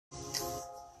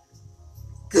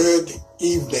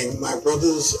evening, my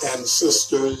brothers and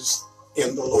sisters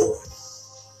in the Lord.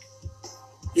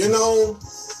 You know,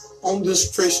 on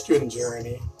this Christian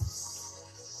journey,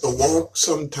 the walk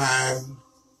sometimes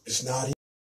is not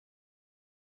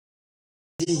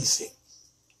easy.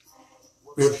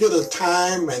 We've hit a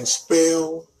time and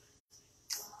spell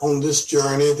on this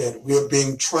journey that we're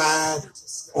being tried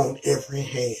on every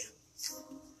hand.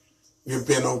 We've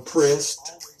been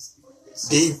oppressed,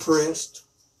 depressed,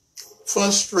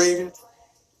 frustrated,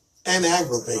 and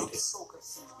aggravated.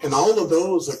 And all of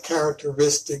those are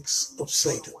characteristics of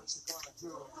Satan.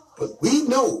 But we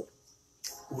know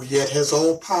who yet has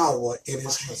all power in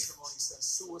his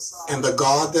hands. And the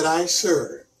God that I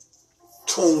serve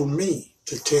told me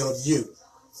to tell you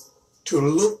to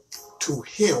look to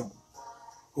him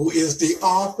who is the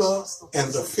author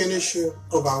and the finisher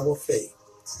of our faith,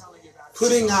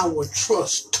 putting our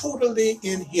trust totally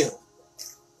in him,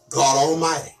 God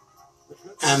Almighty,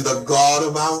 and the God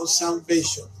of our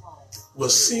salvation will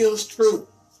see us through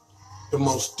the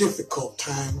most difficult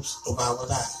times of our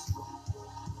lives.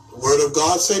 The word of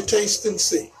God say, taste and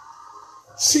see.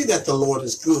 See that the Lord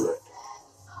is good.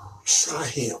 Try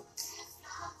him.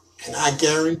 And I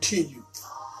guarantee you,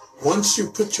 once you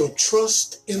put your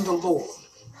trust in the Lord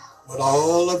with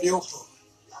all of your heart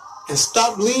and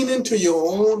stop leaning to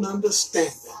your own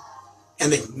understanding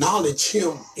and acknowledge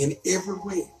him in every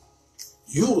way,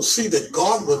 you will see that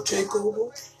God will take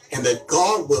over and that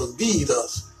God will lead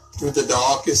us through the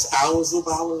darkest hours of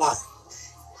our life.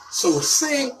 So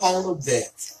saying all of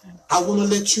that, I want to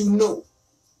let you know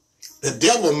the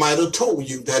devil might have told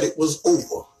you that it was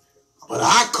over, but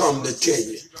I come to tell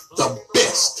you the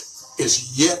best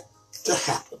is yet to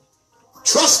happen.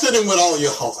 Trust in him with all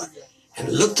your heart and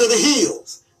look to the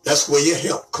hills. That's where your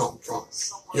help comes from.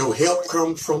 Your help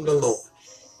comes from the Lord.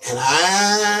 And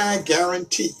I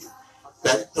guarantee you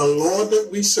that the Lord that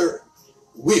we serve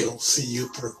will see you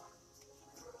through.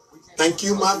 Thank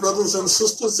you, my brothers and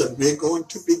sisters, and we're going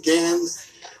to begin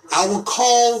our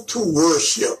call to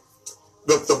worship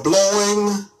with the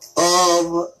blowing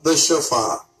of the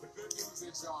shofar.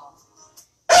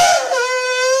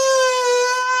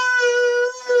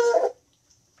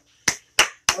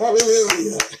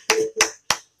 Hallelujah.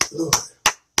 Lord,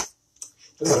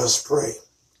 let us pray.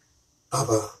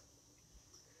 Abba,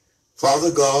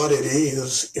 Father God, it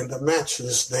is in the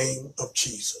matchless name of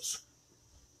Jesus.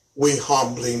 We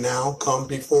humbly now come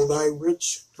before thy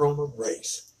rich throne of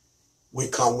grace. We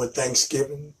come with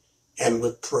thanksgiving and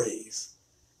with praise.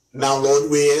 Now, Lord,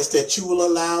 we ask that you will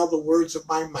allow the words of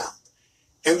my mouth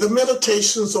and the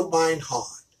meditations of mine heart,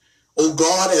 oh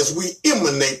God, as we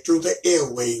emanate through the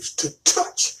airwaves to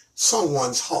touch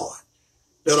someone's heart,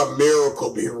 let a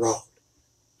miracle be wrought.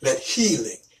 Let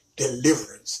healing,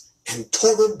 deliverance, and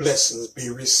total blessings be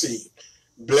received.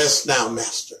 Bless now,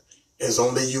 Master, as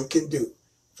only you can do.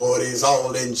 For it is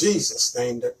all in Jesus'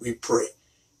 name that we pray.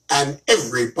 And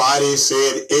everybody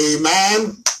said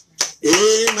amen,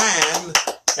 amen,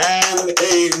 and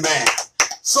amen.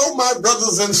 So, my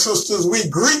brothers and sisters, we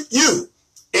greet you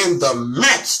in the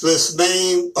matchless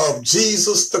name of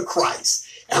Jesus the Christ.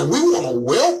 And we want to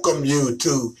welcome you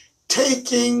to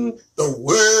Taking the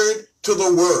Word to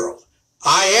the World.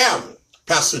 I am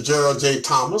Pastor Jerald J.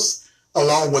 Thomas,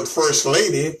 along with First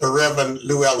Lady, the Reverend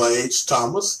Luella H.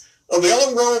 Thomas, of the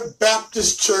Ellen Grove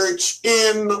Baptist Church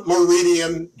in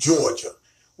Meridian, Georgia. I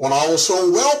want to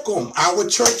also welcome our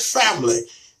church family.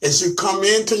 As you come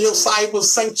into your cyber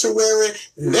sanctuary,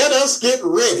 let us get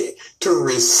ready to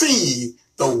receive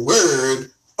the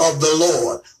word of the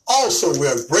Lord. Also,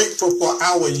 we're grateful for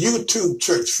our YouTube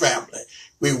church family.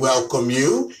 We welcome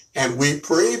you, and we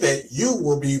pray that you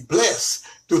will be blessed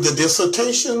through the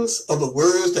dissertations of the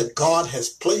words that God has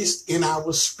placed in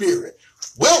our spirit.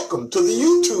 Welcome to the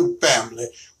YouTube family.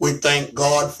 We thank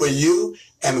God for you,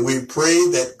 and we pray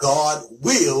that God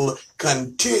will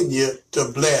continue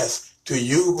to bless. To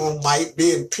you who might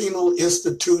be in penal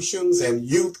institutions and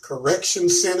youth correction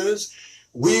centers,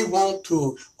 we want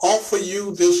to offer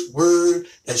you this word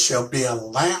that shall be a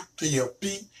lamp to your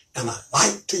feet and a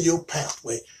light to your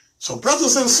pathway. So,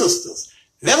 brothers and sisters,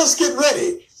 let us get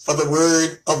ready for the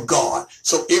word of God.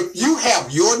 So if you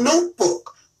have your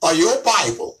notebook or your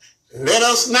Bible, let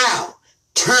us now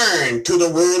turn to the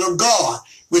word of God,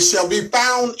 which shall be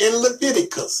found in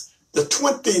Leviticus, the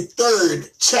 23rd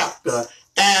chapter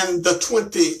and the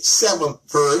 27th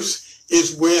verse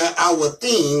is where our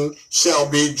theme shall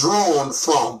be drawn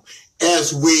from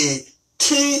as we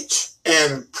teach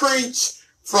and preach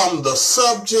from the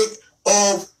subject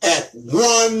of at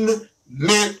one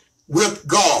meant with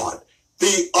God,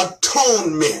 the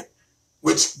atonement,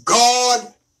 which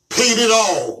God paid it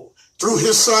all through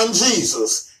his son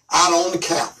Jesus, out on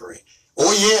Calvary.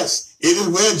 Oh yes, it is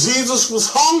where Jesus was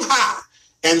hung high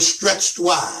and stretched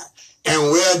wide, and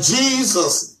where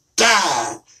Jesus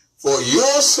died for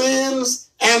your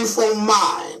sins and for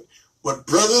mine. But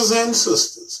brothers and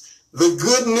sisters, the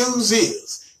good news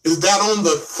is that on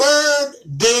the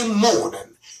third day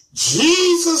morning,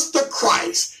 Jesus the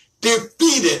Christ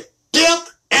defeated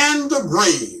death and the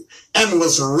grave and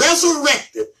was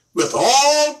resurrected with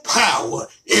all power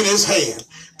in his hand.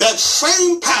 That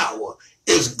same power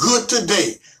is good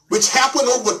today, which happened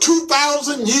over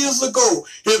 2,000 years ago.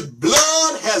 His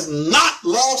blood has not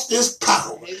lost its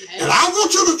power. Amen. And I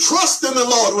want you to trust in the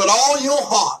Lord with all your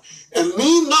heart and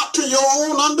lean not to your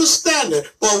own understanding.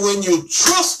 But when you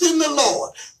trust in the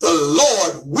Lord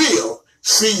will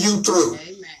see you through.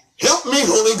 Amen. Help me,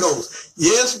 Holy Ghost.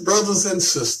 Yes, brothers and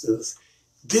sisters,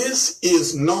 this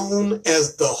is known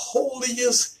as the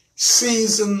holiest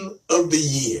season of the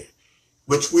year,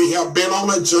 which we have been on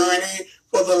a journey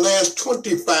for the last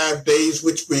 25 days,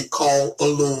 which we call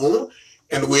Elul,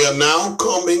 and we are now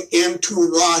coming into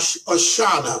Rosh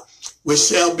Hashanah, which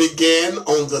shall begin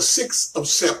on the 6th of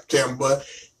September,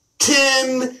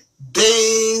 10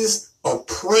 days of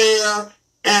prayer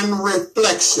and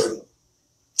reflection.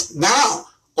 Now,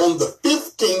 on the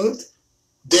 15th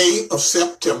day of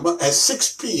September at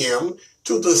 6 p.m.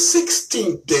 to the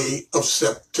 16th day of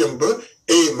September,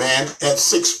 amen, at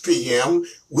 6 p.m.,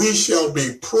 we shall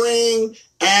be praying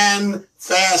and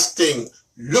fasting,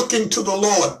 looking to the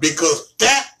Lord, because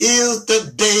that is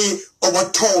the day of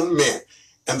atonement.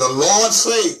 And the Lord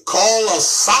say, call a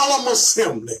solemn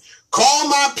assembly. Call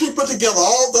my people together,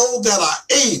 all those that are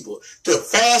able to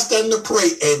fast and to pray.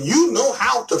 And you know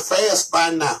how to fast by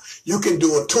now. You can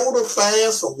do a total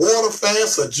fast, a water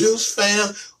fast, a juice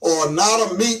fast, or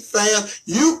not a meat fast.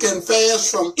 You can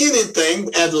fast from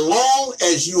anything as long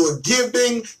as you are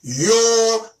giving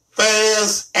your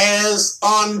fast as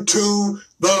unto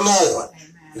the Lord.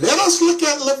 Amen. Let us look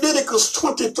at Leviticus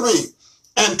 23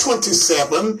 and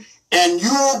 27. And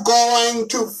you're going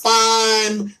to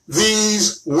find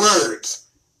these words.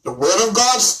 The word of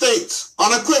God states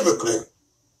unequivocally,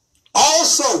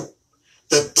 also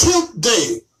the 10th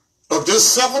day of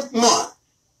this 7th month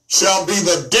shall be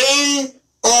the day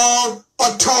of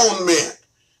atonement.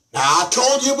 Now, I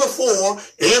told you before,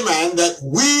 amen, that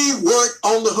we work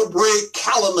on the Hebraic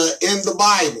calendar in the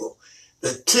Bible.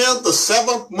 The 10th, the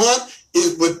 7th month,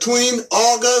 is between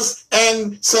August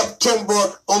and September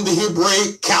on the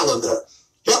Hebraic calendar.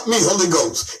 Help me, Holy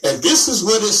Ghost. And this is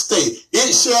what it states.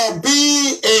 It shall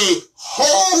be a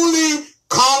holy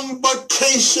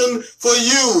convocation for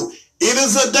you. It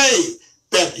is a day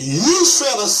that you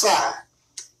set aside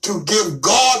to give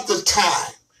God the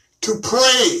time to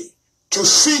pray, to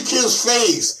seek his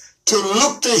face, to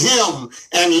look to him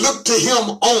and look to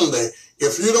him only.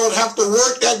 If you don't have to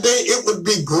work that day, it would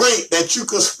be great that you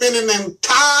could spend an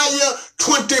entire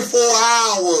 24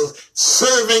 hours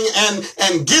serving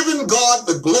and giving God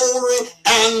the glory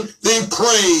and the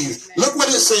praise. Amen. Look what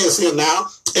it says here now.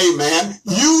 Amen.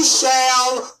 You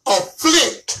shall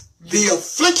afflict. The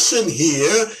affliction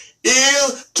here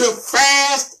is to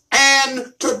fast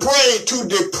and to pray, to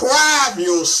deprive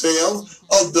yourself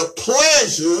of the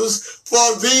pleasures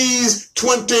for these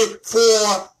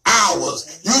 24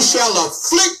 hours. You shall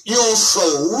afflict your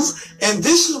souls, and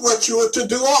this is what you are to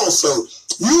do also.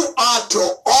 You are to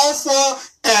offer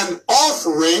an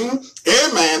offering,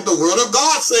 amen, the word of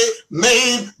God say,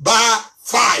 made by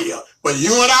fire. But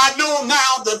you and I know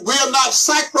now that we are not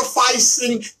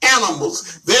sacrificing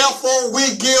animals. Therefore,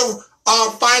 we give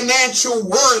our financial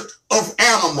worth of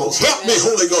animals. Help me,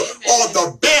 Holy Ghost. Or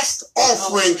the best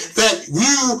offering that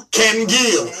you can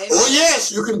give. Oh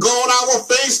yes, you can go on our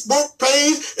Facebook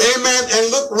page, amen,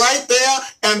 and look right there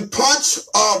and punch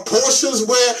portions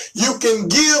where you can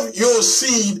give your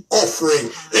seed offering,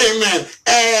 amen,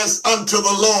 as unto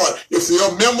the Lord. If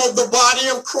you're a member of the body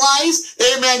of Christ,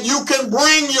 amen, you can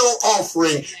bring your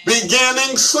offering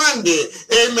beginning Sunday,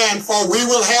 amen, for we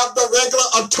will have the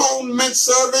regular atonement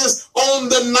service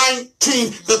on the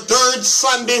 19th, the third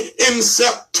Sunday in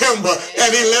September at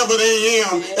 11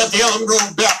 a.m. at the Elm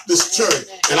Grove Baptist Church.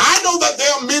 And I know that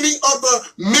there are many other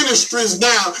ministries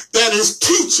now that is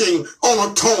teaching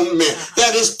on atonement,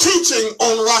 that is teaching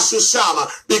on Rosh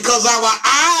Hashanah, because our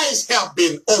eyes have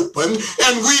been opened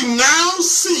and we now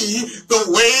see the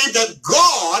way that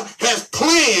God has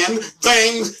planned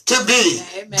things to be.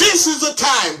 Amen. This is the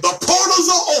time. The portals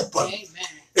are open. Amen.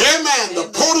 Amen.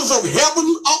 The portals of heaven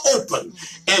are open.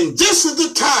 And this is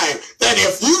the time that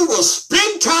if you will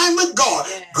spend time with God,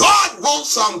 God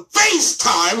wants some face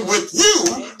time with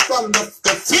you from the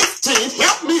 15th,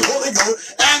 help me, Holy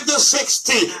Ghost, and the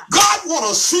 16. God want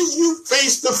to see you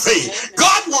face to face.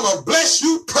 God want to bless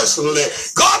you personally.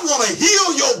 God want to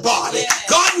heal your body.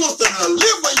 God wants to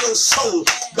deliver your soul.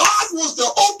 God wants to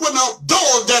open up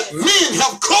doors that men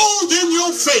have closed in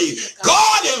your face.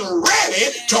 God is ready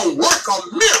to work a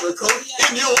miracle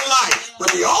in your life.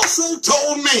 But he also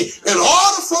told me, in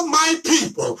order for my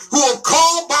people who are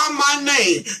called by my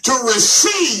name to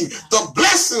receive the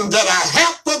blessing that I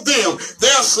have for them,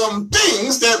 there are some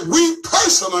things that we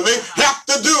personally have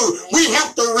to do. We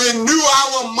have to renew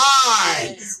our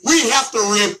mind. We have to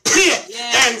repent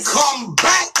and come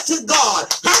back to God.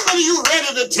 How many of you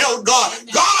ready to tell God,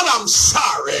 God, I'm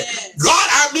sorry. God,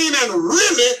 I mean, and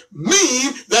really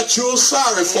mean that you're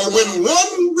sorry. For when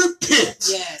one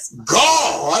repents,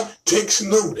 God takes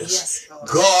notice.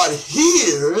 God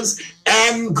hears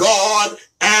and God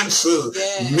answers.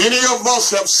 Many of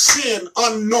us have sinned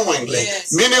unknowingly.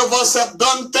 Many of us have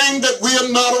done things that we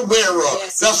are not aware of.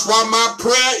 That's why my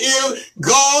prayer is,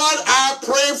 God, I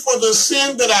pray for the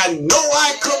sin that I know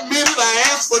I committed. I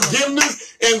ask forgiveness.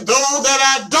 And those that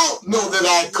I don't know that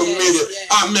I committed,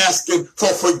 I'm asking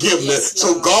for forgiveness.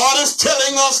 So God is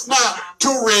telling us now to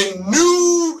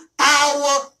renew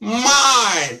our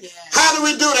mind. How do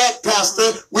we do that,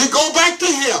 Pastor? We go back to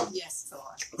him.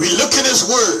 We look at his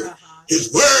word.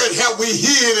 His word have we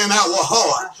hid in our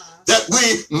heart, that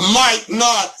we might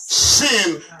not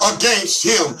sin against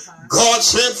him. God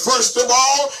said, first of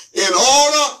all, in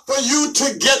order for you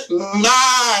to get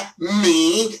nigh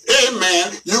me,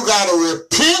 amen, you got to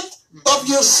repent of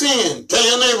your sin. Tell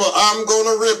your neighbor, I'm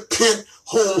going to repent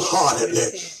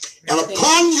wholeheartedly. And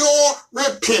upon your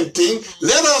repenting,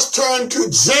 let us turn to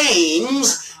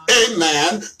James,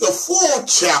 amen, the 4th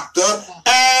chapter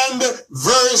and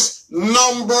verse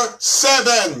number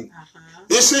 7.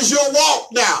 This is your walk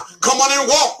now. Come on and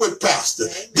walk with Pastor.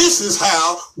 This is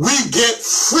how we get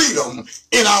freedom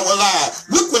in our lives.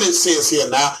 Look what it says here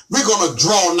now. We're going to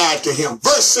draw nigh to him.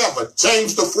 Verse 7,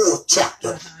 James the 4th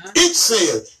chapter. It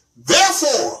says,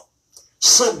 therefore,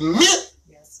 submit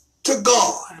to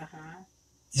God.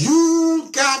 You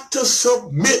got to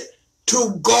submit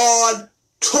to God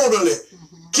totally.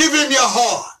 Give him your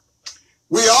heart.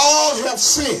 We all have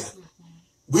sinned.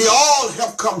 We all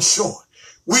have come short.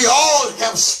 We all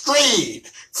have strayed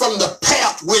from the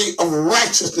pathway of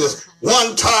righteousness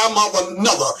one time or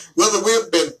another, whether we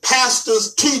have been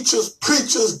pastors, teachers,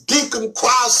 preachers, deacon,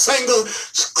 choir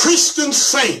singers, Christian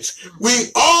saints.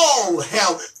 We all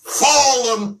have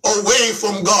fallen away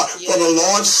from God. For the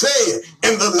Lord said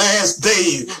in the last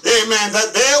days, amen,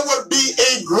 that there would be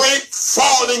a great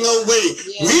falling away.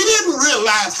 We didn't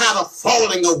realize how the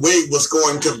falling away was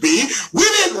going to be. We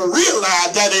didn't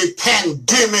realize that a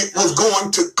pandemic was going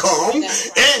to come,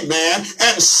 amen,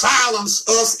 and silence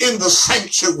us in the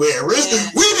sanctuaries.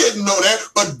 We didn't know that,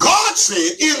 but God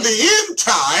said in the end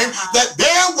time that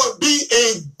there would be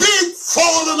a big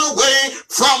falling away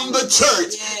from the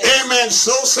church. Amen.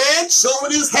 So said, so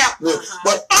it is happening.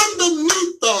 But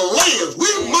underneath the layers, we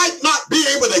might not be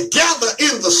able to gather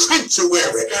in the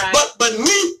sanctuary, but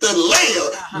beneath the layer,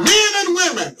 men and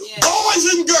women, boys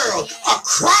and girls are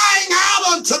crying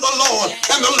out unto the Lord.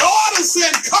 And the Lord is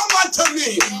saying, come unto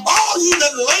me, all you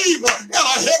that labor and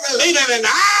are heavy laden, and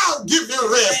I'll give you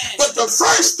rest. But the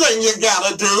first thing you got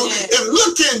to do is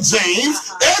look in James,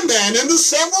 amen, in the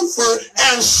 7th verse,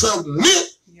 and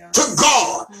submit to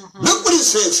God. Look what it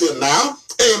says here now,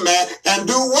 amen, and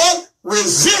do what?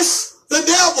 Resist the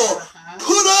devil.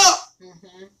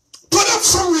 Put up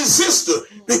some resistance,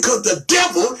 because the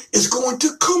devil is going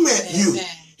to come at you.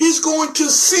 He's going to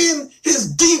send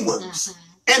his demons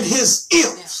and his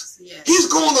imps. He's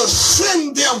going to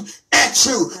send them at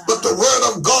you. But the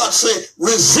word of God says,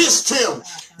 resist him.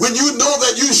 When you know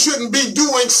that you shouldn't be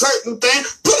doing certain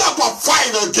things, put up a fight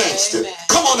against it.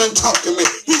 Come on and talk to me.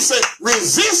 He said,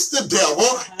 resist the devil.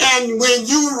 And when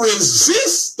you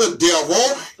resist the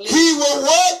devil, he will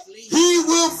what? He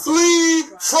will flee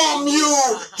from you.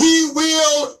 He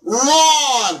will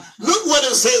run. Look what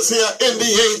it says here in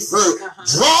the 8th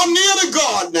verse. Draw near to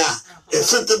God now.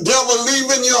 Is it the devil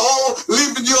leaving you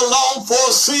alone for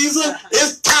a season?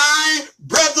 It's time,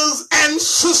 brothers and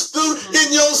sisters,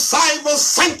 in your cyber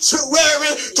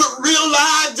sanctuary to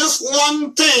realize just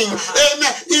one thing.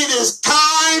 Amen. It is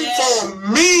time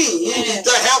for me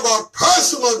to have a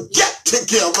personal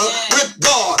get-together with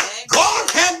God. God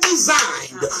had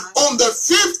designed on the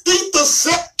 15th of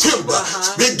September,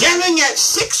 beginning at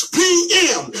 6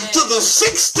 p.m. to the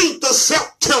 16th of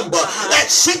September at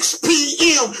 6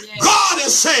 p.m., God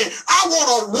is saying, I want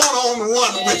a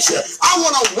one-on-one with you. I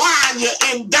want to wine you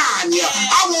and dine you.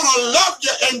 I want to love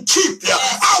you and keep you.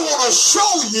 I want to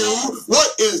show you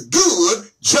what is good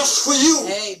just for you.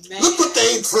 Amen. Look what the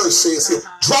 8th verse says here.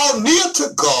 Draw near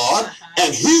to God,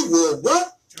 and he will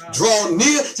what? Draw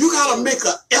near. You got to make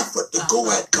an effort to go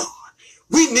at God.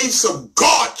 We need some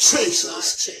God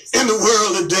chasers in the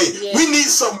world today. Yeah. We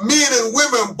need some men and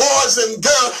women, boys and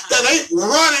girls that ain't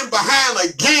running behind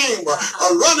a game or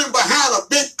running behind a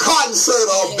big concert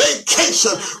or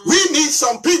vacation. We need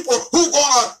some people who are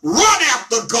going to run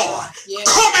after God.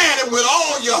 Come at him with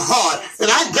all your heart.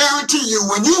 And I guarantee you,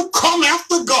 when you come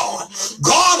after God,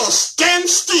 God will stand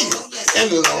still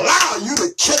and allow you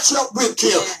to catch up with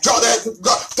him. Draw that,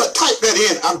 type that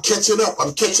in. I'm catching up.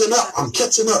 I'm catching up. I'm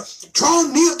catching up. Draw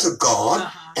near to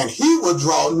God, and he will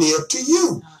draw near to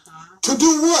you. To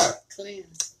do what?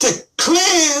 Cleanse. To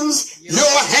cleanse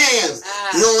your hands.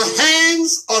 Your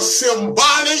hands are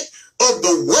symbolic of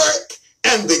the work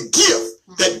and the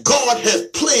gift that God has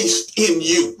placed in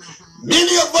you.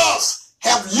 Many of us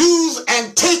have used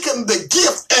and taken the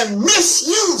gift and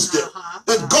misused it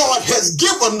that God has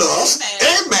given us.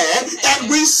 Amen. And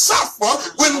we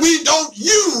suffer when we don't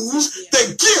use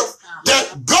the gift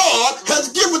that God has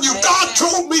given you. God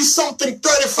told me something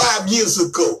 35 years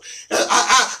ago.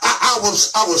 I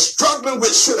was struggling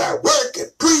with, should I work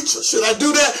and preach or should I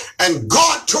do that? And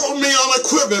God told me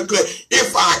unequivocally,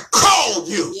 if I call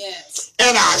you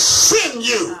and I send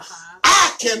you,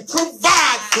 I can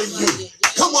provide for you.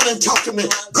 Come on and talk to me.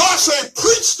 God said,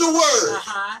 preach the word,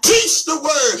 teach the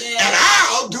word, and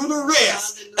I'll do the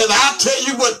rest. And I'll tell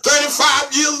you what,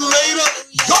 35 years later,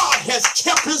 God has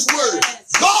kept his word.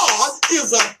 God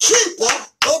is a keeper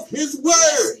of his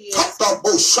word. He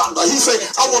said,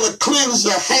 I want to cleanse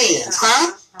your hands,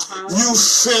 you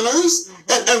sinners.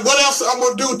 And what else I'm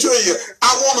going to do to you?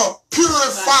 I want to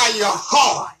purify your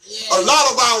heart. A lot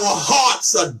of our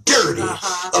hearts are dirty.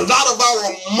 A lot of our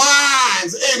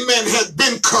minds, amen, has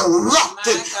been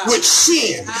corrupted with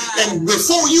sin. And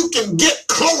before you can get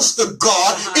close to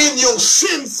God in your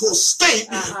sinful state,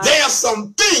 there are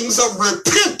some things of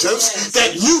repentance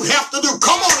that you have to do.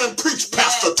 Come on and preach,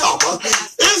 Pastor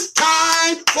Thomas. It's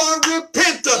time for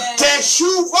repentance.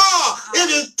 Teshuvah. It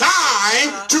is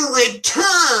time to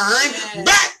return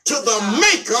back to the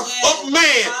maker of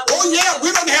man. Oh yeah,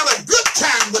 we don't have a good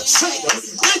time with Satan.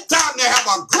 It's time to have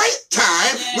a great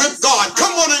time with God.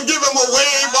 Come on and give him a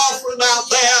wave offering out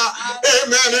there.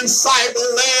 Amen. In cyber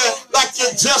land, like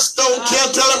you just don't care.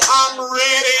 Tell him, I'm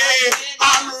ready.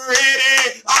 I'm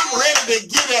ready. I'm ready to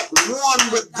get at one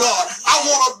with God. I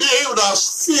want to be able to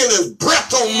feel his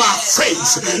breath on my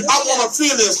face. I want to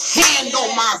feel his hand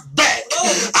on my back.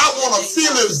 I want to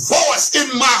feel his voice in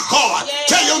my heart.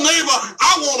 Tell your neighbor,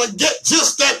 I want to get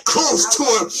just that close to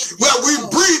him where we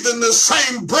breathe in the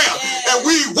same breath and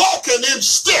we walking in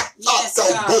step.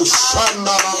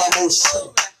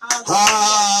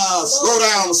 Slow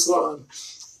down, son.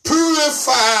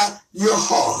 Purify your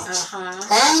heart.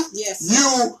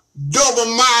 You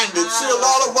double-minded. See, a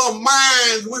lot of our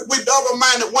minds, we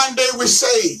double-minded. One day we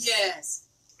saved.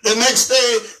 The next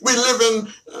day we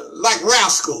living like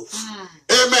rascals.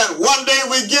 Amen. One day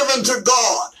we giving to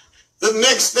God. The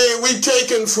next day we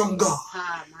taken from God.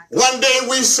 One day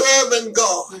we serving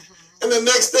God. And the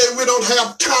next day we don't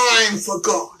have time for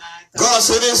God. God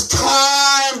said it's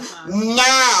time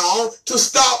now to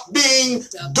stop being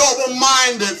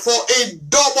double-minded, for a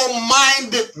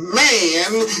double-minded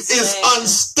man is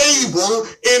unstable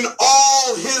in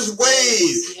all his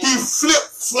ways. He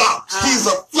flip-flops. He's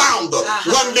a flounder.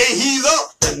 One day he's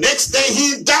up, the next day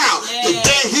he's down. The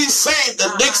day he's saved, the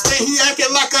next day he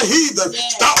acting like a heathen.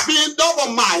 Stop being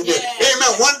double-minded.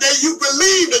 Amen. One day you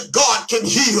believe that God can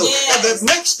heal, and the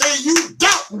next day you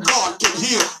doubt God can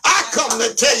heal. I come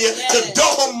to tell you, the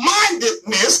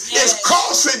double-mindedness is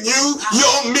costing you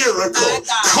your miracle.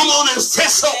 Come on and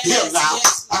fess up here now.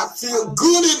 I feel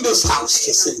good in this house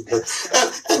this evening.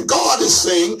 And God is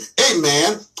saying,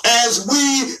 amen, as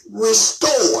we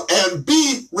restore and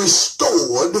be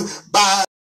restored by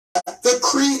the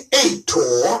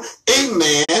Creator,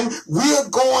 amen, we're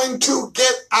going to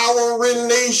get our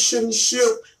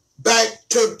relationship back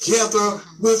together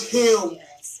with Him.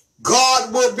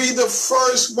 God will be the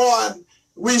first one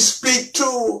we speak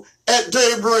to at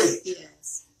daybreak.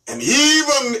 And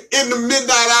even in the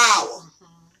midnight hour,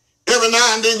 every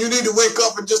now and then you need to wake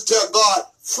up and just tell God,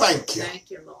 thank you. Thank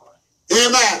you, Lord.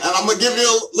 Amen. And I'm going to give you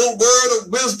a little word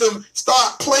of wisdom.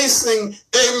 Start placing,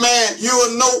 amen, you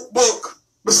a notebook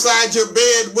beside your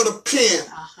bed with a pen.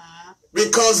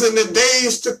 Because in the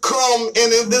days to come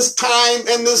and in this time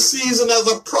and this season as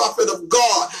a prophet of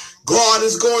God, God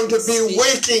is going to be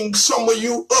waking some of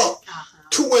you up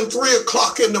 2 and 3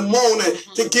 o'clock in the morning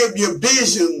to give you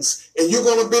visions. And you're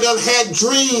going to be done had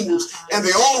dreams. And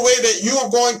the only way that you're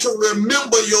going to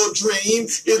remember your dream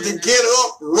is to get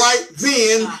up right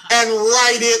then and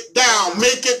write it down.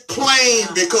 Make it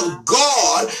plain, because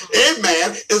God,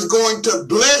 amen, is going to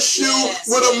bless you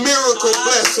with a miracle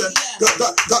blessing.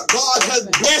 God has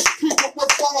blessed people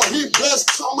before. He blessed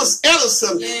Thomas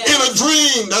Edison in a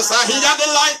dream. That's how he got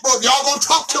the light bulb. Y'all gonna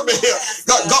talk to me here.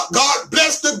 God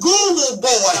blessed the Google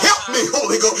boy. Help me,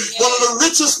 Holy Ghost. One of the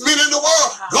richest men in the world.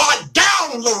 God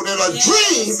downloaded a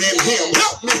dream in him.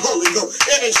 Help me, Holy Ghost.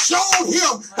 And it showed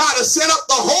him how to set up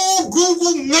the whole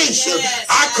Google nation.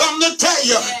 I come to tell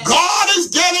you, God is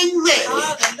getting ready.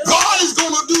 God is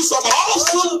going to do some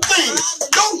awesome things.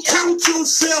 Don't count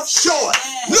yourself short.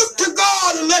 Look to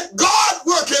God and let God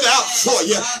work it out for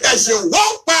you as you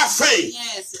walk by faith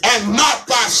and not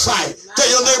by sight. Tell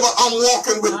your neighbor, I'm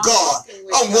walking with God.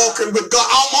 I'm walking with God.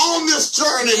 I'm on this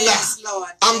journey now.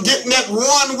 I'm getting that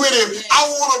one with him. I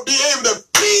want to be able to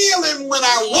feel him when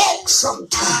I walk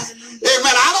sometimes.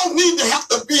 Amen. I don't need to have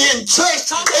to be in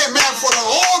church, amen, for the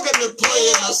organ to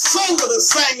play and the singer to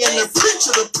sing and the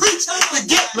preacher to preach to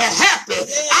get me happy.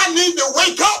 I need to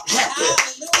wake up happy.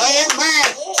 Amen.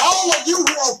 All of you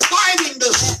who are fighting the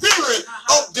spirit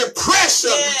of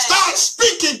depression, start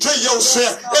speaking to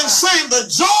yourself and saying, the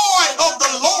joy of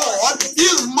the Lord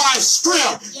is my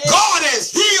strength. God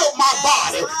has healed my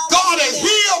body. God has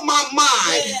healed my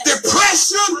mind.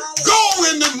 Depression, go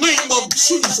in the name of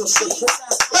Jesus Christ.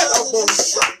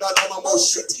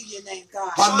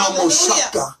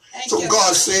 So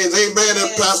God says, amen,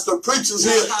 and pastor preachers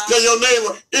here, tell your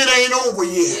neighbor, it ain't over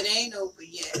yet. It ain't over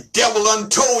yet. The devil done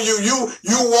told you,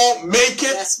 you won't make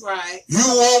it. That's right. You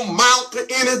won't mount to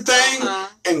anything.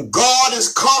 And God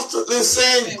is constantly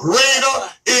saying, greater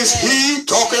is he,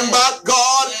 talking about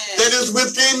God, that is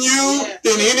within you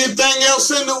than anything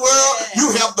else in the world.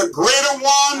 You have the greater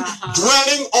one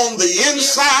dwelling on the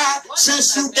inside.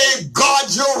 Since you gave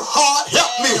God your heart,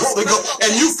 help me, Holy Ghost,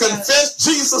 and you confess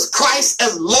Jesus Christ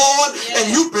as Lord, and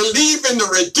you believe in the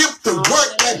redemptive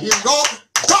work that he wrought,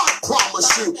 God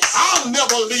promised you, I'll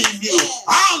never leave you.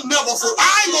 I ain't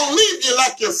gonna leave you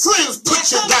like your friends put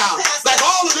you down. Like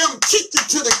all of them kick you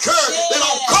to the curb. They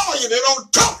don't call you. They don't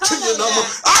talk to you no more.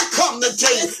 I come to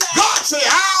tell you, God said,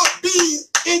 I'll be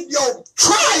in your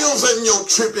trials and your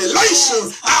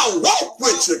tribulations. I'll walk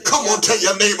with you. Come on, tell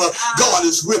your neighbor, God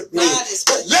is with me.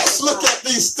 But let's look at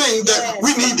these things that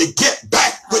we need to get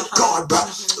back with God. But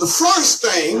the first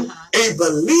thing a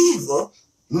believer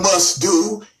must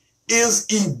do is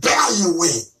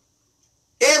evaluate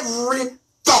every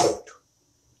thought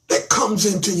that comes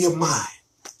into your mind.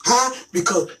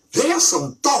 Because there are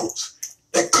some thoughts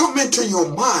that come into your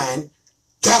mind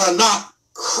that are not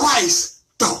Christ's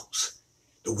thoughts.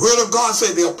 The word of God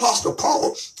said, the Apostle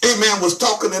Paul, amen, was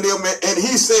talking to them, and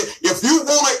he said, if you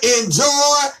want to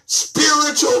enjoy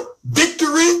spiritual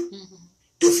victory,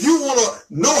 if you want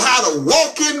to know how to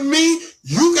walk in me,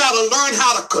 you got to learn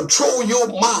how to control your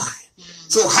mind.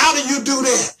 So how do you do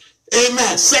that?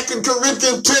 Amen. 2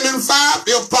 Corinthians 10 and 5,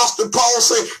 the Apostle Paul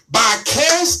said, by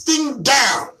casting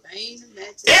down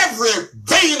every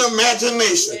vain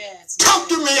imagination. Talk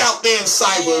to me out there in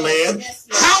cyberland.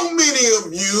 How many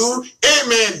of you,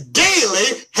 amen,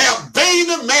 daily have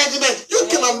vain imagination? You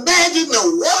can imagine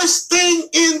the worst thing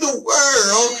in the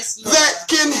world that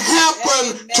can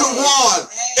happen to one.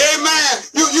 Amen.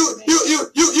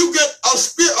 You get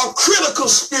a critical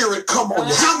spirit come on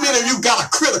you. How many of you got a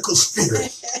critical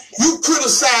spirit? You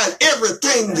criticize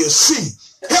everything you see.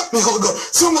 Help me, Holy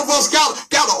Ghost. Some of us got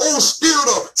an old spirit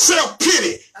of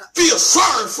self-pity. Feel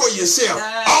sorry for yourself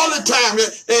all the time.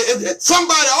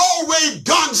 Somebody always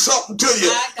done something to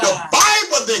you. The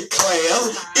Bible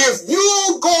declares if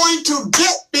you're going to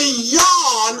get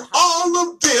beyond all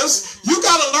of this, you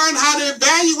got to learn how to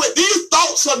evaluate. These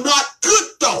thoughts are not good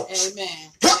thoughts. Amen.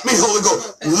 Help me, Holy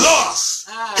Ghost. Lust.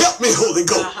 Help me, Holy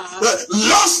Ghost.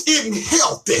 Lust isn't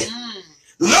healthy.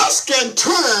 Lust can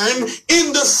turn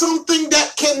into something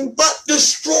that can but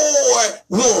destroy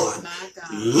one.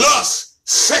 Lust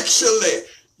sexually,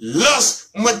 lust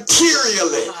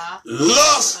materially,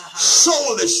 lust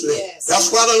soulishly.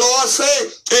 That's why the Lord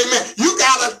said, amen, you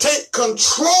got to take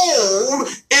control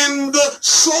in the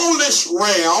soulish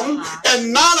realm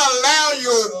and not allow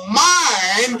your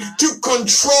mind to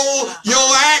control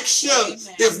your actions.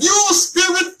 If you're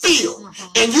spirit-filled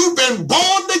and you've been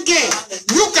born again,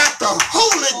 you got the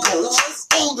Holy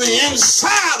Ghost on the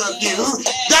inside of you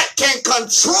that can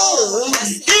control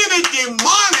any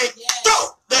demonic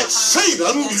thought that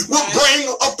Satan will bring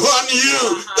upon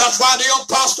you. That's why the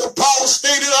Apostle Paul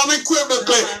stated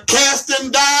unequivocally,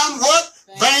 casting down what?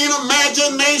 Vain imagination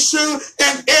revelation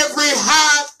and every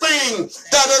high thing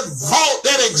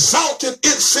that exalted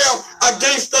itself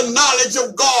against the knowledge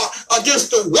of God,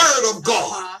 against the word of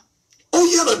God. Oh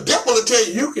yeah, the devil will tell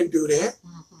you, you can do that.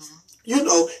 You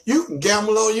know, you can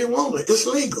gamble all you want. It's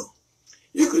legal.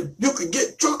 You could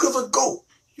get drunk as a goat.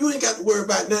 You ain't got to worry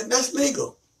about that. That's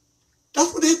legal.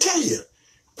 That's what they tell you.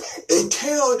 They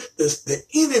tell the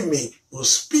enemy will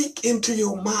speak into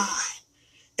your mind.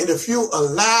 And if you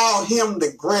allow him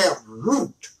to grab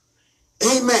root,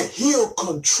 amen, he'll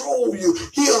control you.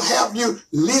 He'll have you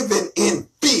living in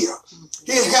fear.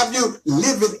 He'll have you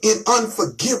living in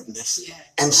unforgiveness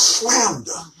and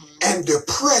slander and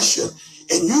depression.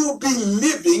 And you'll be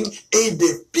living a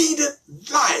defeated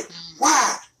life.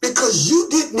 Why? Because you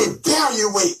didn't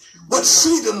evaluate what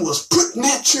Satan was putting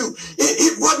at you.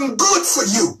 It wasn't good for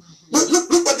you. Look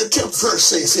what the 10th verse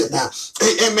says here now.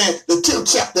 Amen. The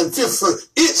 10th chapter and 5th verse.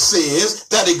 It says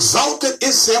that exalted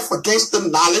itself against the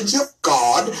knowledge of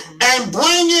God and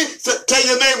bring it to tell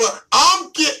your neighbor,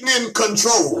 I'm getting in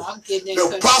control.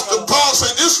 The Apostle Paul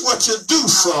said, this is what you do,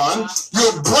 son.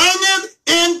 You bring it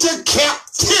into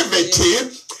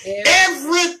captivity.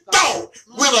 Every thought.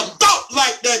 When a thought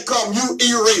like that come, you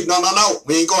erase. No,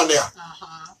 we ain't going there.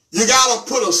 You got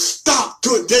to put a stop to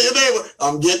it. Tell your neighbor,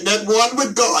 I'm getting that one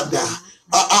with God now.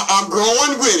 I'm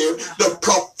growing with him. The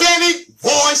prophetic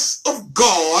voice of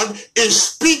God is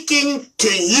speaking to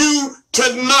you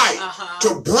tonight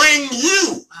to bring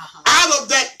you out of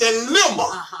that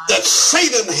dilemma that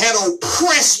Satan had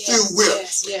oppressed you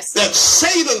with, that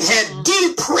Satan had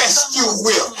depressed you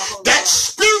with. That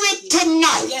spirit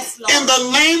tonight, in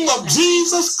the name of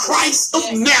Jesus Christ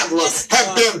of Nazareth,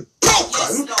 have been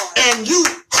broken, and you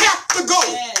have to go.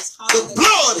 The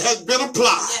blood has been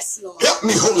applied. Help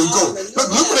me, Holy Ghost. Look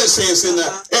what it says in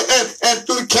there. And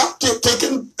through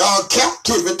taking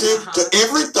captivity to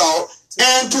every thought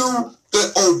and to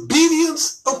the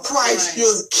obedience of Christ.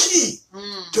 Your key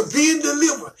to being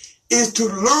delivered is to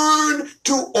learn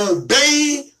to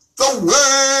obey the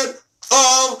word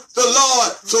of the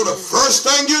Lord. So the first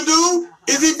thing you do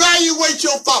is evaluate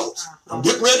your thoughts. I'm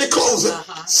getting ready to close it.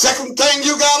 Second thing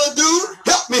you got to do,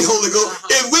 help me, Holy Ghost,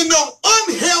 is when those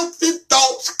unhealthy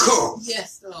thoughts come.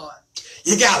 Yes, Lord.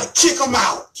 You got to kick them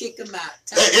out. Kick them out.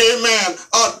 Amen.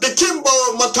 The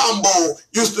Kimbo Matumbo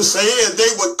used to say that they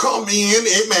would come in,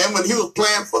 amen, when he was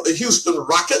playing for the Houston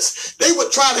Rockets, they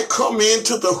would try to come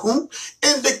into the hoop,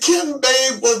 and the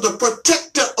Kimbe was the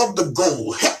protector of the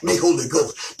goal. Help me, Holy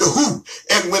Ghost. The hoop.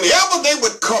 And whenever they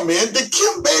would come in, the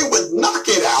Kimbe would knock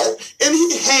it out, and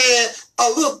he had a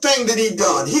little thing that he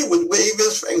done. He would wave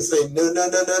his finger and say, no, no,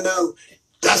 no, no, no.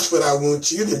 That's what I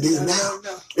want you to do now.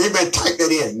 Amen. Type that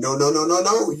in. No, no, no, no,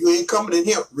 no. You ain't coming in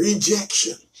here.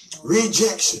 Rejection.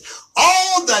 Rejection.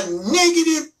 All the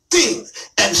negative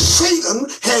things. And Satan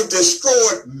has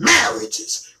destroyed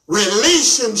marriages,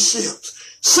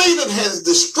 relationships. Satan has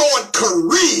destroyed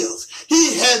careers.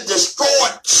 He has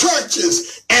destroyed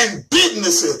churches and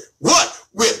businesses. What?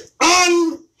 With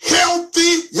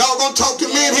unhealthy, y'all gonna talk to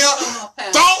me in here?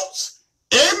 Thoughts.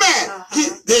 Amen.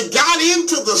 They got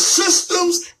into the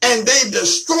systems and they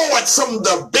destroyed some of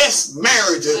the best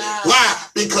marriages. Why?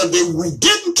 Because we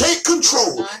didn't take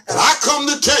control. And I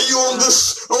come to tell you on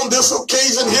this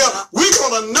occasion here, we're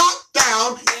gonna knock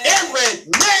down every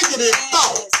negative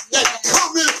thought that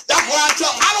comes in. That's why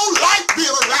I don't like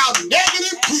being around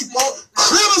negative people,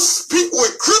 people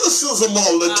with criticism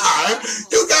all the time.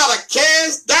 You gotta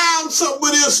cast down some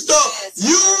of this stuff.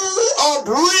 You are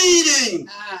breeding.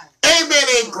 Amen.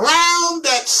 A ground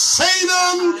that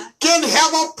Satan can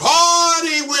have a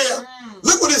party with.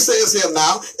 Look what it says here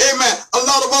now. Amen. A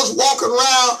lot of us walk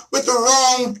around with the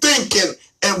wrong thinking.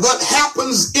 And what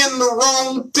happens in the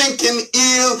wrong thinking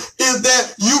is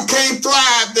that you can't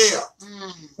thrive there.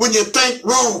 When you think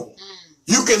wrong,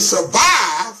 you can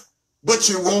survive, but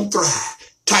you won't thrive.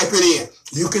 Type it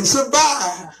in. You can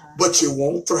survive, but you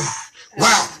won't thrive.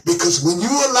 Why? Because when you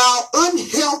allow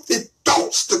unhealthy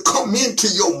thoughts to come into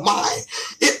your mind,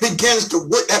 it begins to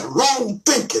work that wrong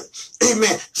thinking.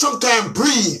 Amen. Sometimes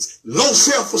breeds low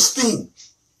self-esteem.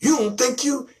 You don't think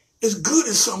you as good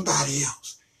as somebody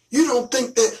else. You don't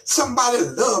think that somebody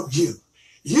loves you.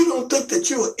 You don't think that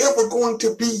you are ever going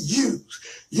to be used.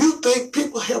 You think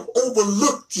people have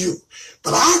overlooked you.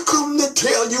 But I come to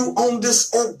tell you on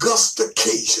this august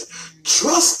occasion,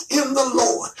 trust in the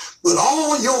Lord with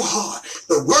all your heart.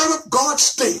 The word of God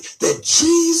states that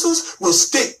Jesus will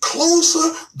stick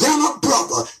closer than a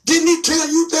brother. Didn't he tell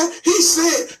you that? He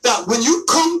said that when you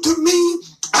come to me,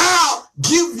 I'll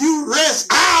give you rest.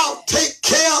 I'll take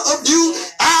care of you.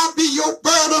 I'll be your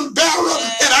burden bearer,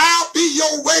 and I'll be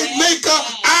your way maker.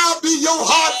 I'll be your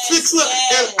heart fixer,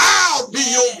 and I'll be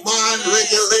your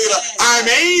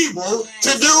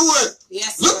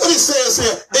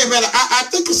here. Amen. I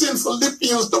think it's in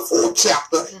Philippians, the 4th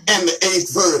chapter and the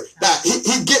 8th verse. Now,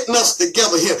 he getting us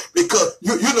together here because,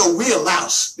 you know, we allow,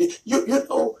 you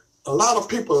know, a lot of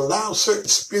people allow certain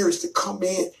spirits to come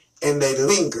in and they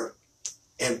linger.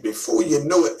 And before you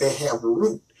know it, they have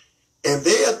root. And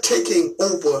they are taking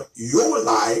over your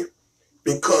life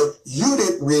because you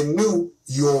didn't renew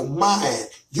your mind.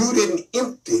 You didn't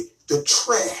empty the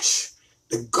trash,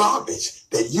 the garbage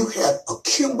that you had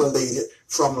accumulated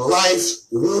from life's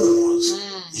wars.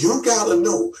 You got to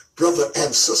know, brother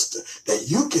and sister, that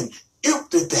you can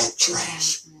empty that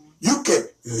trash. You can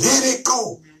let it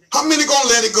go. How many gonna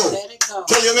let it go? Let it go.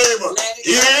 Tell your neighbor,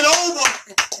 it ain't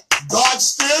over. God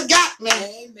still got me.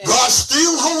 Amen. God's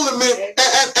still holding me.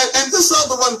 And this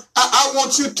other one, I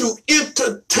want you to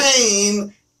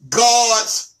entertain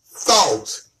God's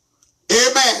thoughts.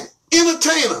 Amen.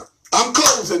 Entertainer. I'm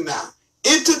closing now.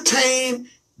 Entertain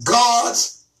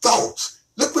God's thoughts.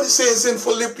 Look what it says in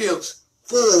Philippians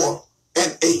 4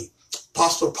 and 8.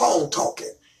 Apostle Paul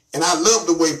talking. And I love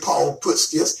the way Paul puts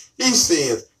this. He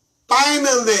says,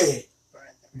 finally,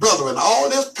 brethren, all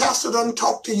this pastor done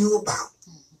talk to you about.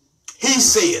 He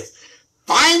says,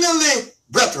 finally,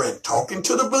 brethren, talking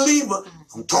to the believer.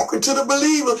 I'm talking to the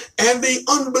believer and the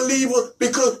unbeliever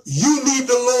because you need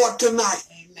the Lord tonight.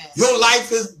 Amen. Your life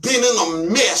has been in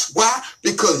a mess. Why?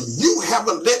 Because you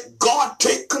haven't let God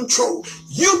take control.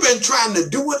 You've been trying to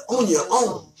do it on your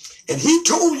own. And he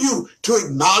told you to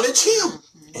acknowledge him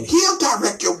and he'll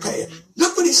direct your path.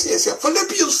 Look what he says here.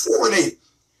 Philippians 4 and 8.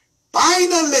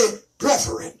 Finally,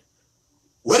 brethren,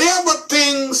 whatever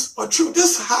things are true,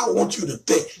 this is how I want you to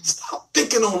think. Stop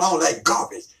thinking on all that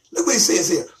garbage. Look what he says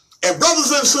here. And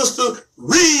brothers and sisters,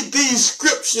 read these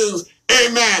scriptures,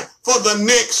 amen, for the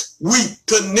next week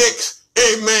to next,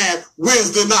 amen,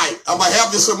 Wednesday night. I'm going to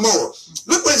have you some more.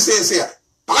 Look what it says here.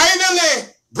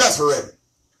 Finally, brethren,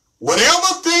 whatever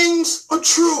things are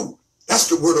true, that's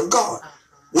the word of God.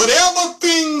 Whatever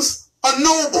things are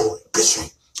noble, good shame.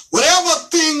 Whatever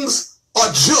things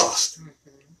are just,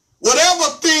 whatever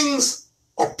things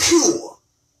are pure,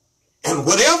 and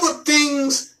whatever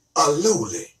things are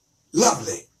lowly,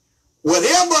 lovely,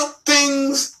 whatever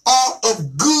things are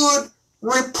of good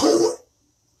report,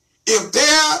 if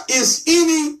there is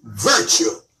any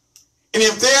virtue, and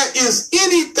if there is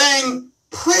anything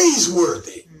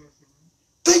praiseworthy,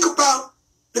 think about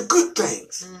the good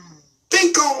things.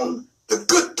 Think on the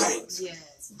good things.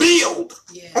 Yes. Build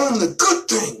on the good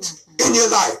things in your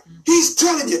life. He's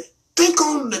telling you, think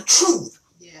on the truth.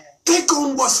 Think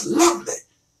on what's lovely.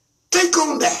 Think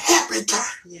on the happy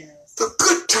time, the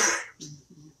good times.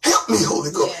 Help me,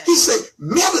 Holy Ghost. He said,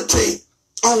 meditate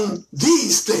on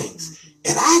these things.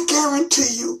 And I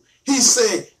guarantee you, he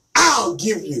said, I'll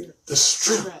give you the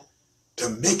strength to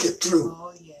make it through.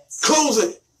 Close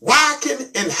it. Why can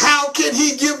and how can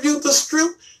he give you the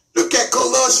strength? Look at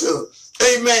Colossians,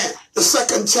 amen, the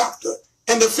 2nd chapter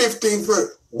and the 15th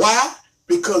verse. Why?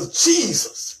 Because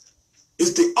Jesus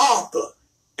is the author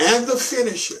and the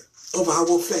finisher of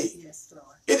our faith. Yes,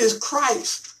 Lord. It is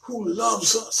Christ who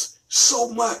loves us so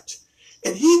much.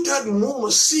 And he doesn't want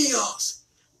to see us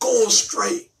go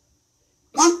astray.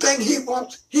 One thing he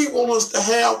wants us to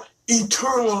have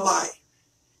eternal life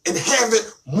and have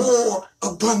it more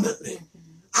abundantly.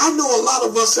 I know a lot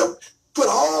of us have put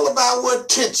all of our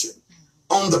attention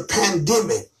on the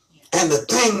pandemic and the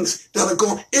things that are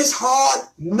going. It's hard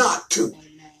not to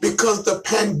because the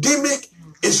pandemic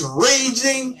is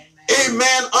raging,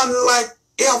 amen, unlike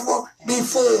ever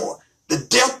before. The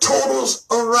death totals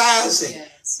are rising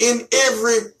in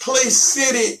every place,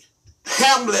 city,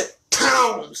 hamlet,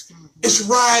 towns. It's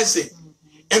rising.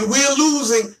 And we're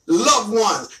losing loved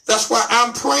ones. That's why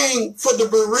I'm praying for the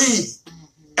bereaved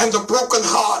and the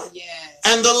brokenhearted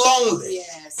and the lonely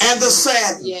and the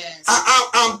sad.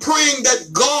 I'm praying that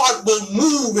God will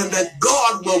move and that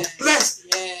God will bless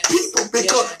people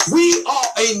because we are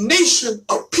a nation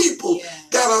of people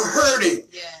that are hurting.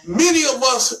 Many of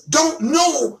us don't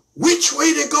know which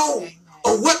way to go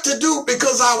or what to do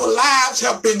because our lives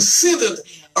have been centered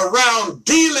around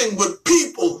dealing with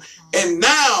people. And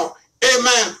now,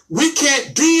 amen, we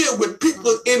can't deal with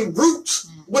people in groups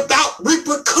without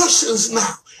repercussions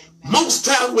now. Most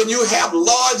times when you have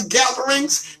large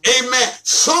gatherings, amen,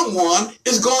 someone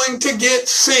is going to get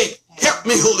sick. Help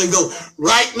me, Holy Ghost.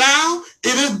 Right now,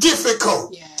 it is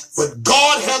difficult. But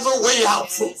God has a way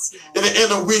out for us. And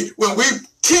when we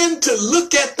tend to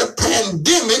look at the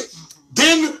pandemic,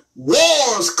 then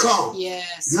wars come. You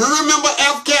remember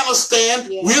Afghanistan?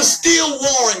 We're still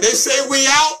warring. They say we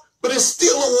out, but it's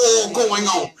still a war going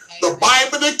on. The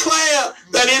Bible declares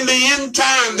that in the end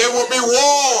time there will be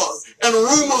wars and and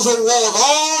rumors of wars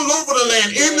all over the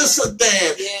land, in the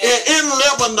Sudan, in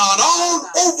Lebanon, all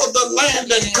over the land,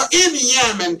 and in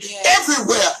Yemen,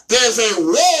 everywhere. There's a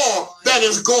war that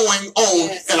is going on.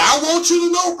 And I want you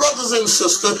to know, brothers and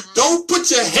sisters, don't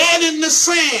put your head in the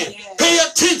sand. Pay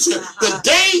attention. The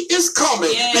day is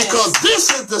coming, because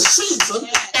this is the season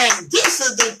and this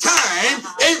is the time,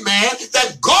 amen,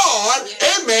 that God,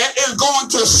 amen, is going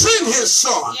to send his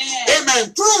son,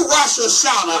 amen, through Rosh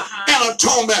Hashanah and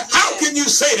atonement. How can you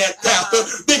say that, Pastor?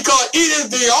 Because it is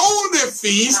the only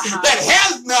feast that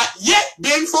has not yet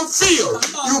been fulfilled.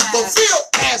 You fulfilled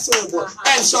Passover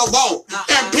and Shavuot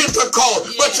and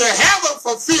Pentecost, but you haven't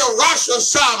fulfilled Rosh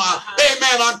Hashanah,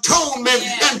 amen, atonement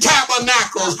and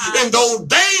tabernacles. In those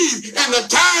days and the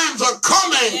times are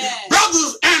coming,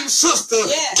 brothers and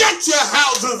sisters, get your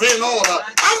houses in order.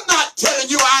 I'm not telling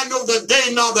you I know the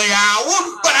day nor the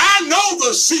hour, but I know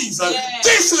the season.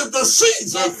 This is the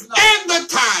season and the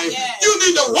time. You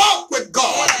need to walk with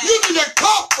God. You need to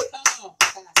talk with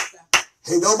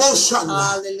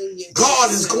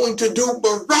God is going to do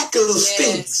miraculous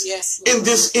things in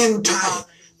this end time.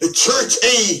 The church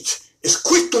age is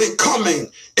quickly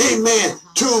coming, amen,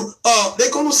 to,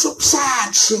 they're going to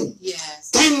subside soon.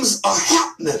 Things are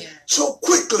happening so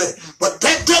quickly, but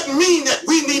that doesn't mean that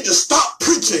we need to stop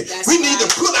preaching. We need to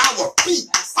put our feet,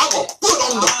 our foot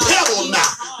on the pedal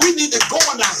now. We need to go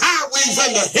in the highways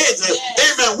and the hedges,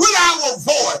 amen, with our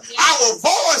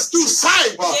voice through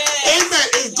cyber, amen,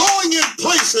 is going in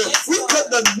places we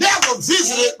could have never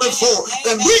visited before.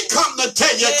 And we come to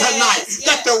tell you tonight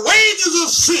that the wages of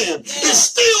sin is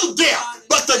still death,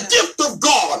 but the gift of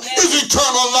God is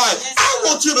eternal life. I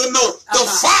want you to know the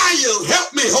fires,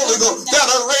 help me, Holy Ghost, that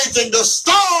are raging, the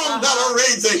storms that are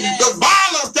raging, the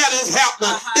violence that is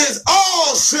happening is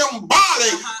all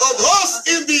symbolic of us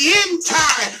in the end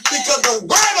time, because the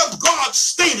word of God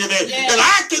stated it. And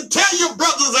I can tell you,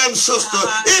 brothers and sisters,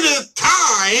 it is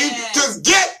time to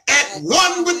get at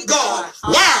one with God.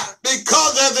 Why?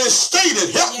 Because as it's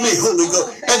stated, help me, Holy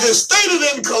Ghost, as it's stated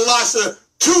in Colossians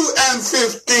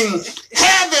 2:15,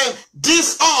 having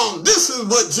disarmed, this is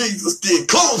what Jesus did,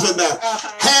 closing now,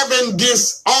 having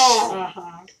disarmed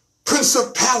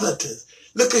principalities.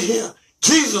 Look at here,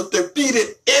 Jesus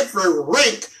defeated every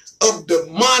rank of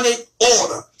demonic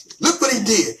order. Look what he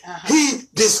did. He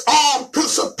disarmed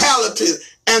principalities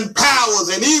and powers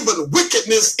and even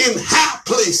wickedness in high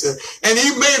places, and he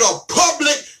made a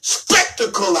public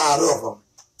spectacle out of them.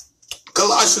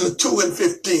 Colossians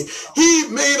 2:15. He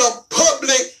made a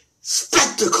public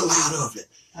spectacle out of it.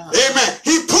 Amen.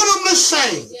 He put them to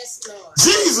shame.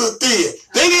 Jesus did.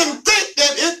 They didn't think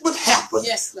that it would happen.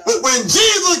 But when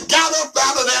Jesus got up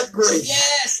out of that grave,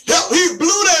 he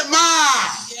blew their mind.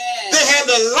 They had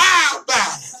to lie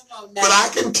about it. But I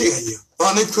can tell you,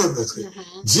 unequivocally,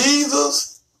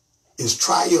 Jesus is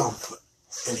triumphant.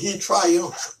 And he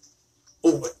triumphant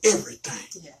over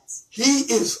everything. He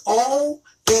is all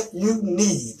that you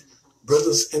need,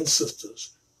 brothers and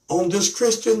sisters. On this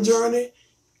Christian journey,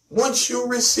 once you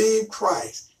receive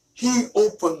Christ, he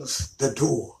opens the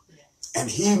door and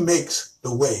he makes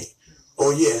the way.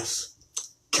 Oh yes,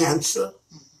 cancer,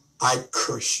 I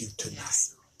curse you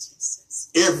tonight.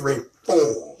 Every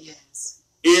form,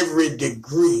 every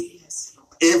degree,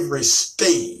 every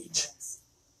stage,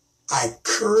 I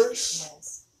curse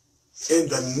in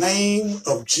the name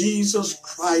of Jesus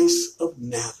Christ of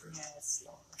Nazareth.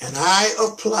 And I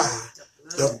apply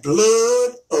the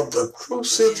blood of the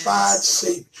crucified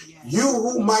Savior. You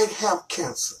who might have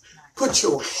cancer, put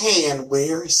your hand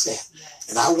where it's at.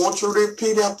 And I want you to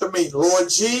repeat after me. Lord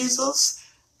Jesus,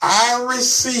 I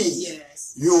receive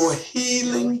your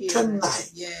healing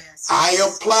tonight. I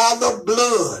apply the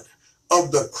blood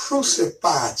of the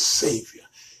crucified Savior.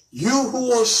 You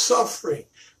who are suffering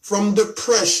from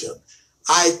depression,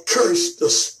 I curse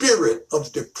the spirit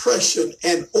of depression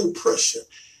and oppression.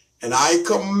 And I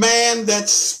command that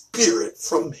spirit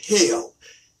from hell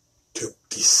to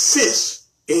desist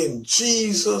in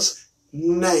Jesus'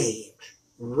 name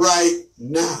right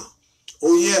now.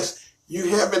 Oh yes, you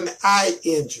have an eye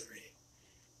injury.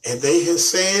 And they have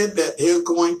said that they're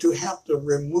going to have to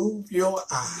remove your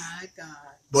eye. My God.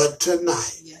 But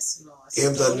tonight,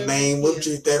 in the name of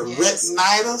Jesus, that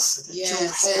retinitis that you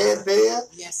had there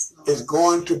is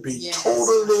going to be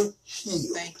totally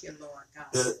healed. Thank you, Lord.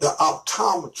 The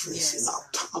optometrists and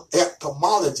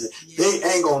ophthalmologists, they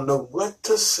ain't going to know what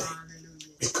to say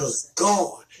because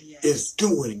God is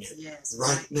doing it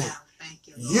right now.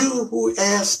 You who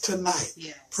asked tonight,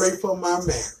 pray for my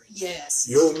marriage.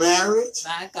 Your marriage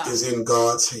is in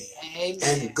God's hand.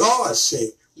 And God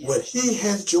said, what he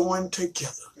has joined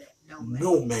together,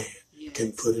 no man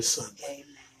can put asunder.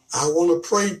 I want to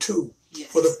pray too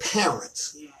for the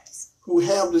parents who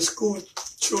have the school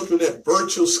children at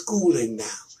virtual schooling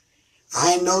now.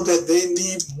 I know that they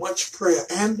need much prayer,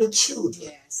 and the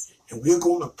children. And we're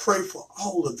going to pray for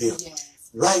all of them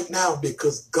right now,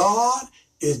 because God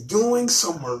is doing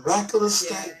some miraculous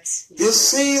things. This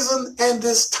season and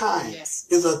this time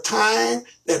is a time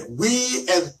that we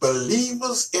as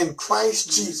believers in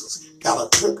Christ Jesus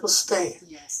got to take a stand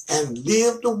and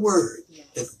live the word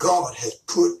that God has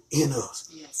put in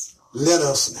us. Let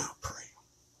us now pray.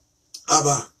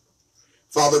 Abba,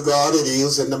 Father God, it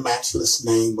is in the matchless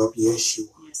name of Yeshua.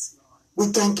 We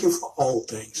thank you for all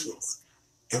things, Lord.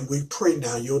 And we pray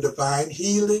now your divine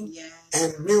healing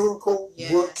and miracle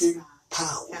working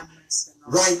power.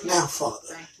 Right now,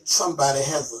 Father, somebody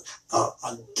has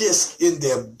a disc in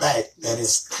their back that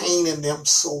is paining them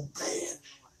so bad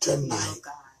tonight.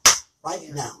 Right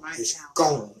now, it's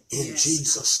gone in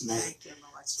Jesus' name.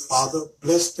 Father,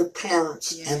 bless the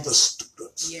parents and the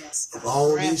students of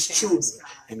all these children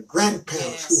and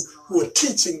grandparents who are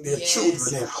teaching their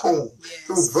children at home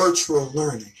through virtual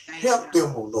learning. Help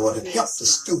them, oh Lord, and help the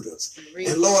students.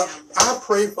 And Lord, I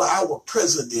pray for our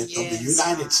President of the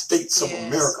United States of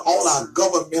America, all our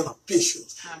government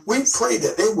officials. We pray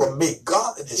that they will make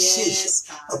godly decisions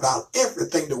about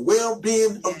everything, the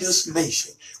well-being of this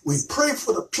nation. We pray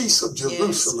for the peace of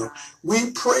Jerusalem.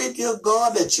 We pray, dear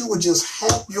God, that you would just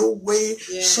have your way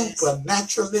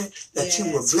supernaturally, that you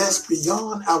will bless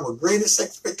beyond our greatest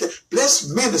expectation. Bless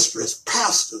ministries,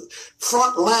 pastors,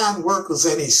 frontline workers,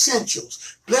 and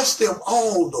essentials. Bless them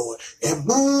all, Lord, and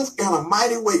move in a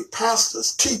mighty way.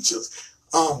 Pastors, teachers,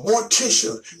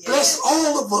 morticians. Bless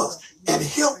all of us and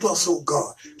help us, oh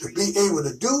God, to be able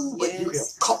to do what you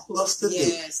have called us to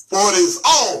do. For it is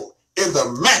all in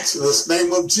the matchless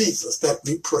name of Jesus that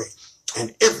we pray.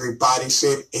 And everybody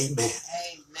said amen.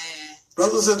 Amen.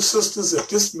 Brothers and sisters, if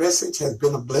this message has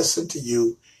been a blessing to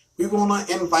you, we want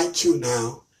to invite you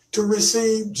now to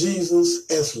receive Jesus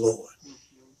as Lord.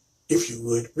 If you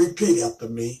would, repeat after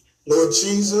me. Lord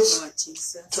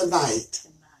Jesus, tonight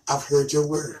I've heard your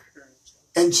word.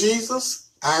 And Jesus,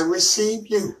 I receive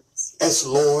you as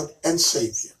Lord and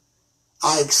Savior.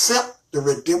 I accept the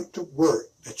redemptive work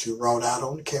that you wrought out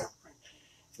on Calvary,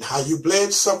 and how you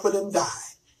bled, suffered, and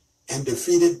died, and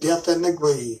defeated death and the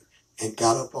grave, and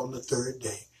got up on the third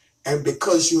day. And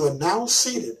because you are now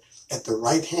seated at the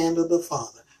right hand of the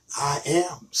Father, I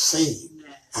am saved.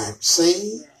 I'm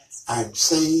saved. I'm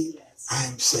saved.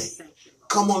 I'm saved.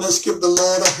 Come on, let's give the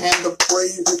Lord a hand of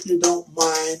praise if you don't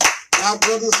mind. Now,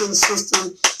 brothers and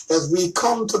sisters, as we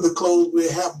come to the close, we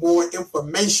have more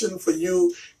information for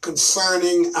you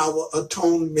concerning our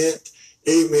atonement.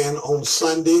 Amen. On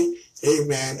Sunday,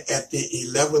 amen, at the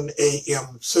 11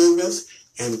 a.m. service.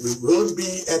 And we will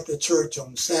be at the church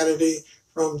on Saturday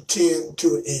from 10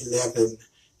 to 11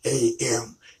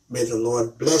 a.m. May the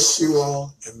Lord bless you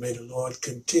all, and may the Lord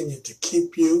continue to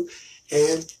keep you.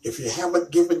 And if you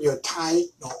haven't given your tithe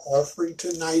nor offering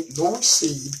tonight, nor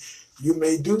seed, you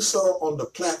may do so on the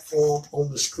platform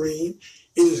on the screen.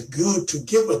 It is good to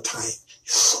give a tithe,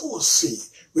 sow a seed.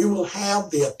 We will have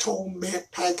the atonement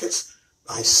packets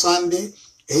by Sunday.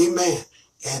 Amen.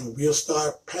 And we'll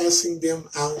start passing them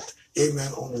out,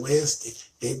 amen, on Wednesday.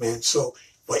 Amen. So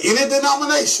for any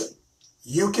denomination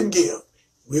you can give,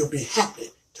 we'll be happy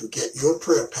to get your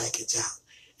prayer package out.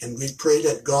 And we pray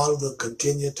that God will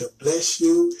continue to bless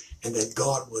you and that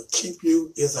God will keep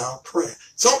you is our prayer.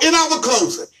 So in our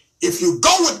closing, if you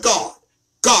go with God,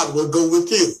 God will go with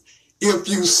you. If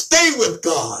you stay with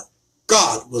God,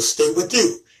 God will stay with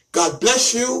you. God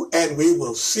bless you, and we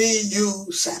will see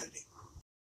you Saturday.